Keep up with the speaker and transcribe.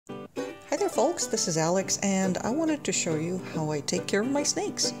folks, this is Alex and I wanted to show you how I take care of my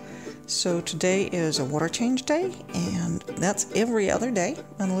snakes. So today is a water change day and that's every other day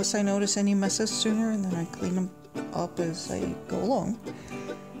unless I notice any messes sooner, and then I clean them up as I go along.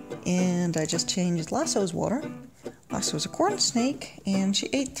 And I just changed Lasso's water. Lasso's a corn snake and she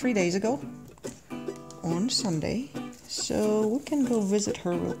ate 3 days ago on Sunday. So we can go visit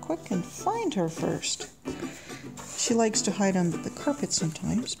her real quick and find her first. She likes to hide under the carpet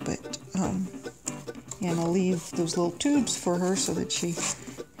sometimes, but and I'll leave those little tubes for her so that she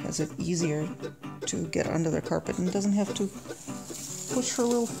has it easier to get under the carpet and doesn't have to push her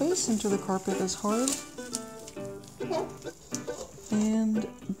little face into the carpet as hard. And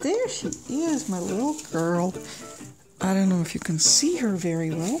there she is, my little girl. I don't know if you can see her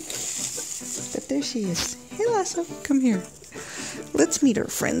very well, but there she is. Hey Lasso, come here. Let's meet our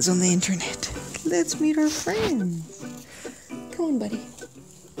friends on the internet. Let's meet our friends. Come on, buddy.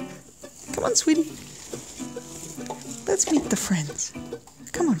 Come on, sweetie. Let's meet the friends.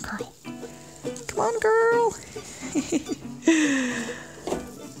 Come on, girl. Come on, girl.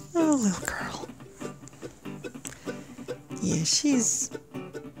 Oh, little girl. Yeah, she's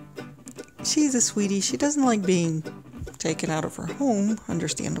a sweetie. She doesn't like being taken out of her home,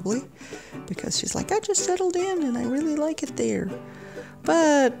 understandably, because she's like, I just settled in and I really like it there.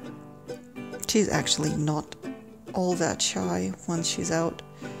 But she's actually not all that shy once she's out.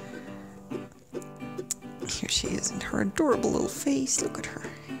 Here she is in her adorable little face. Look at her.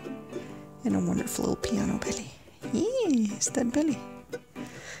 And a wonderful little piano belly. Yes, that belly.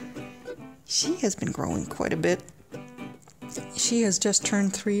 She has been growing quite a bit. She has just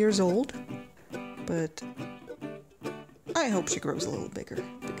turned 3 years old, but I hope she grows a little bigger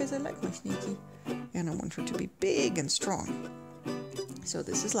because I like my Sneaky and I want her to be big and strong. So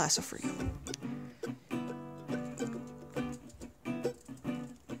this is Lasso for you.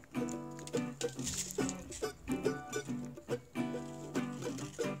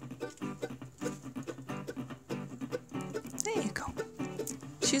 There you go.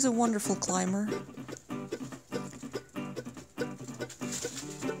 She's a wonderful climber.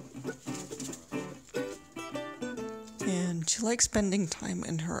 And she likes spending time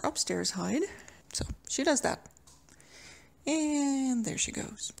in her upstairs hide, so she does that. And there she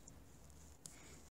goes.